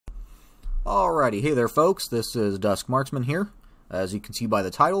Alrighty, hey there folks, this is Dusk Marksman here. As you can see by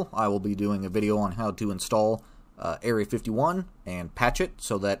the title, I will be doing a video on how to install Area 51 and patch it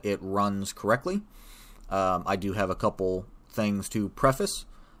so that it runs correctly. I do have a couple things to preface.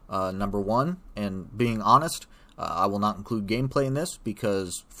 Number one, and being honest, I will not include gameplay in this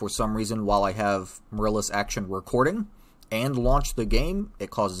because for some reason while I have Morillus Action recording and launch the game,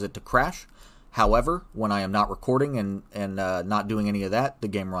 it causes it to crash. However, when I am not recording and not doing any of that, the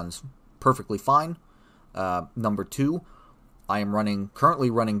game runs perfectly fine. Number two, I am currently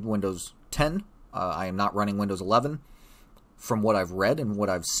running Windows 10. I am not running Windows 11. From what I've read and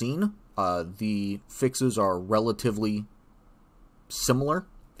what I've seen, the fixes are relatively similar,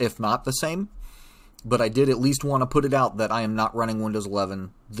 if not the same. But I did at least want to put it out that I am not running Windows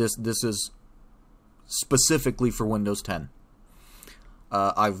 11. This is specifically for Windows 10.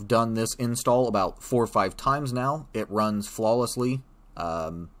 I've done this install about 4 or 5 times now. It runs flawlessly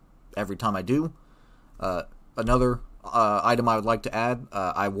every time I do. Another item I would like to add,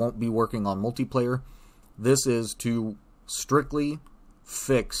 I won't be working on multiplayer. This is to strictly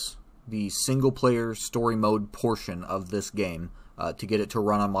fix the single player story mode portion of this game to get it to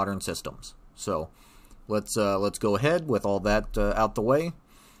run on modern systems. So let's go ahead with all that out the way.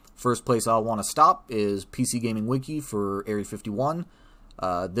 First place I'll want to stop is PCGamingWiki for Area 51.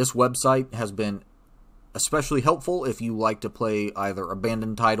 This website has been especially helpful if you like to play either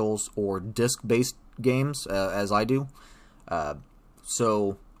abandoned titles or disc-based games, as I do.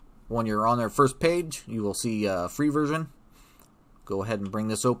 So when you're on their first page, you will see a free version. Go ahead and bring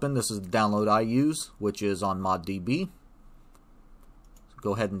this open. This is the download I use, which is on ModDB.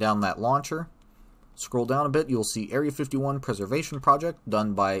 Go ahead and down that launcher. Scroll down a bit, you'll see Area 51 Preservation Project,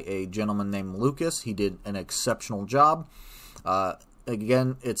 done by a gentleman named Lucas. He did an exceptional job.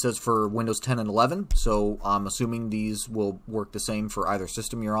 Again, it says for Windows 10 and 11, so I'm assuming these will work the same for either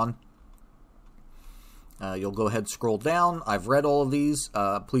system you're on. You'll go ahead and scroll down. I've read all of these.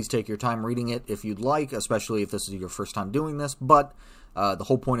 Please take your time reading it if you'd like, especially if this is your first time doing this. But the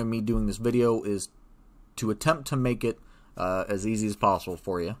whole point of me doing this video is to attempt to make it as easy as possible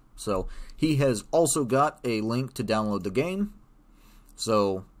for you. So he has also got a link to download the game.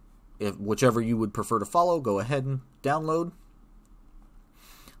 So if whichever you would prefer to follow, go ahead and download.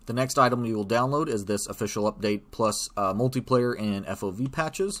 The next item you will download is this official update plus multiplayer and FOV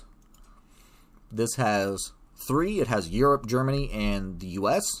patches. This has 3. It has Europe, Germany, and the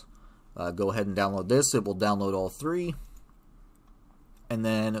US. Go ahead and download this. It will download all 3. And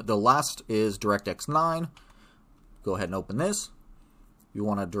then the last is DirectX 9. Go ahead and open this. You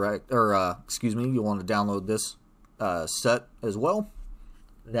want to you want to download this set as well.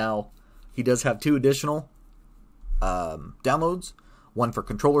 Now, he does have 2 additional downloads. One for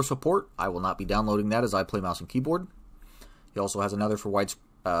controller support. I will not be downloading that as I play mouse and keyboard. He also has another for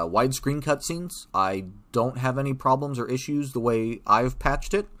widescreen cutscenes. I don't have any problems or issues the way I've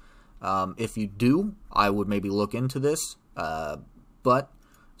patched it. If you do, I would maybe look into this. But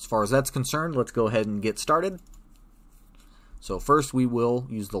as far as that's concerned, let's go ahead and get started. So first we will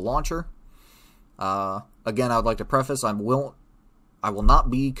use the launcher. Again, I would like to preface, I will not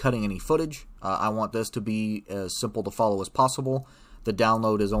be cutting any footage. I want this to be as simple to follow as possible. The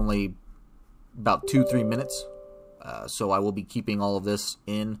download is only about 2-3 minutes, so I will be keeping all of this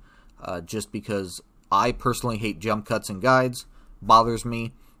in just because I personally hate jump cuts and guides. Bothers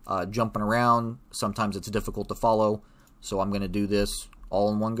me. Jumping around, sometimes it's difficult to follow, so I'm going to do this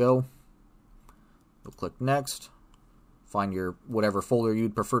all in one go. We'll click next. Find your whatever folder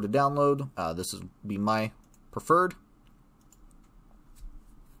you'd prefer to download. This will be my preferred.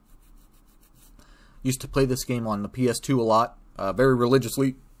 Used to play this game on the PS2 a lot. Very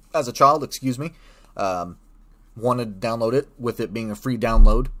religiously as a child, excuse me. Wanted to download it with it being a free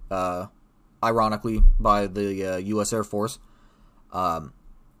download, ironically by the U.S. Air Force.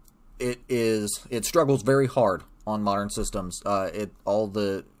 It struggles very hard on modern systems. All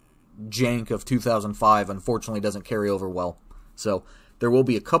the jank of 2005 unfortunately doesn't carry over well. So there will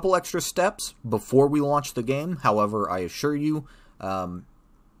be a couple extra steps before we launch the game. However, I assure you,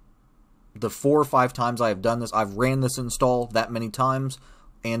 the 4 or 5 times I have done this, I've ran this install that many times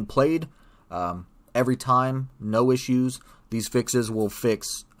and played. Every time, no issues. These fixes will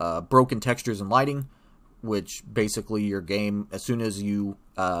fix broken textures and lighting, which basically your game, as soon as you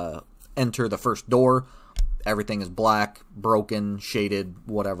enter the first door, everything is black, broken, shaded,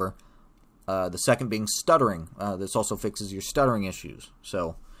 whatever. The second being stuttering. This also fixes your stuttering issues.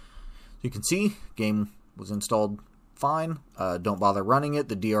 So you can see, game was installed fine. Don't bother running it.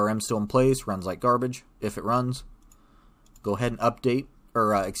 The DRM's still in place. Runs like garbage if it runs. Go ahead and update,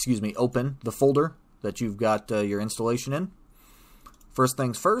 or open the folder that you've got your installation in. First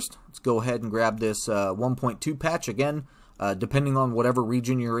things first, let's go ahead and grab this 1.2 patch. Again, depending on whatever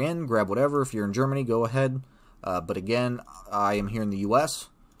region you're in, grab whatever. If you're in Germany, go ahead. But again, I am here in the US.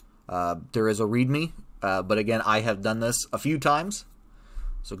 There is a README, but again, I have done this a few times.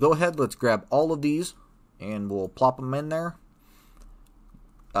 So go ahead, let's grab all of these, and we'll plop them in there.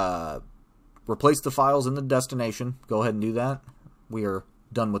 Replace the files in the destination. Go ahead and do that. We are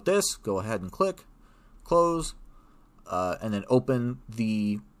done with this. Go ahead and click, close, and then open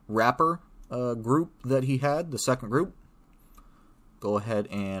the wrapper group that he had, the second group. Go ahead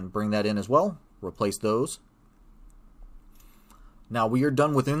and bring that in as well. Replace those. Now we are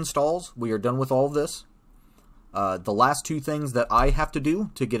done with installs. We are done with all of this. The last two things that I have to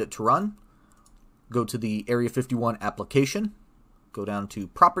do to get it to run, go to the Area 51 application, go down to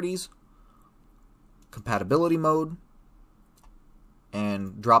Properties, Compatibility Mode,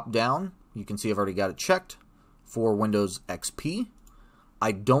 and drop down. You can see I've already got it checked for Windows XP.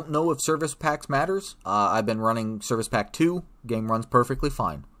 I don't know if Service Packs matters. I've been running Service Pack 2. Game runs perfectly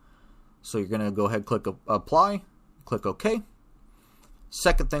fine. So you're going to go ahead, click Apply, click OK.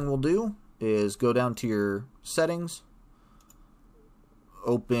 Second thing we'll do is go down to your settings,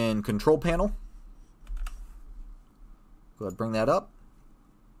 open Control Panel. Go ahead, bring that up.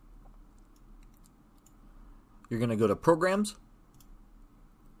 You're going to go to Programs,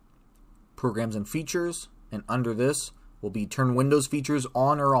 Programs and Features, and under this will be Turn Windows Features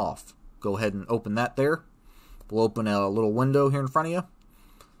on or off. Go ahead and open that there. We'll open a little window here in front of you.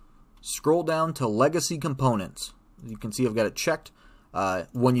 Scroll down to Legacy Components. You can see I've got it checked.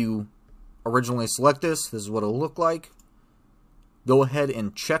 When you originally select this is what it'll look like. Go ahead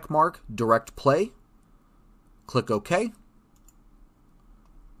and check mark Direct Play. Click OK.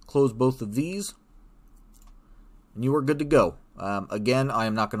 Close both of these, and you are good to go. Again, I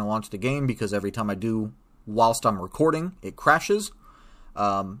am not going to launch the game because every time I do whilst I'm recording, it crashes.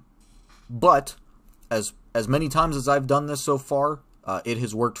 But as many times as I've done this so far, it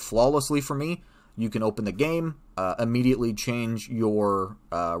has worked flawlessly for me. You can open the game, immediately change your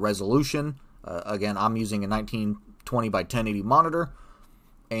resolution. Again, I'm using a 1920 by 1080 monitor,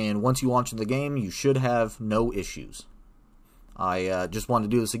 and once you launch the game, you should have no issues. I just wanted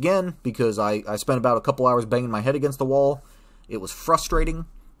to do this again because I spent about a couple hours banging my head against the wall. It was frustrating.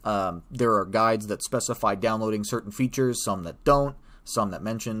 There are guides that specify downloading certain features, some that don't, some that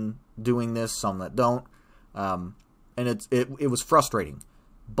mention doing this, some that don't. And it was frustrating.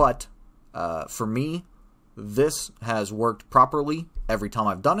 But for me, this has worked properly every time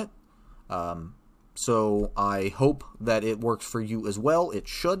I've done it. So I hope that it works for you as well. It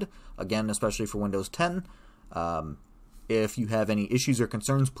should, again, especially for Windows 10. If you have any issues or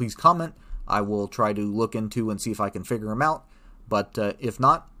concerns, please comment. I will try to look into and see if I can figure them out. But if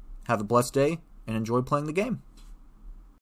not, have a blessed day and enjoy playing the game.